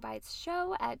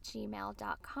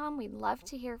browniebitesshow@gmail.com. We'd love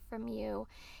to hear from you.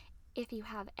 If you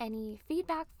have any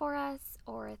feedback for us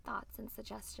or thoughts and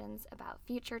suggestions about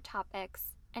future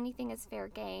topics, anything is fair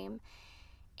game.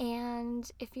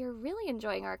 And if you're really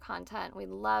enjoying our content, we'd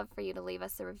love for you to leave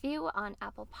us a review on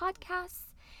Apple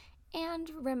Podcasts. And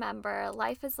remember,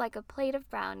 life is like a plate of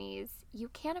brownies. You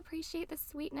can't appreciate the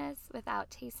sweetness without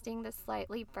tasting the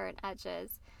slightly burnt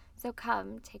edges. So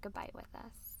come take a bite with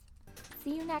us.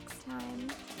 See you next time.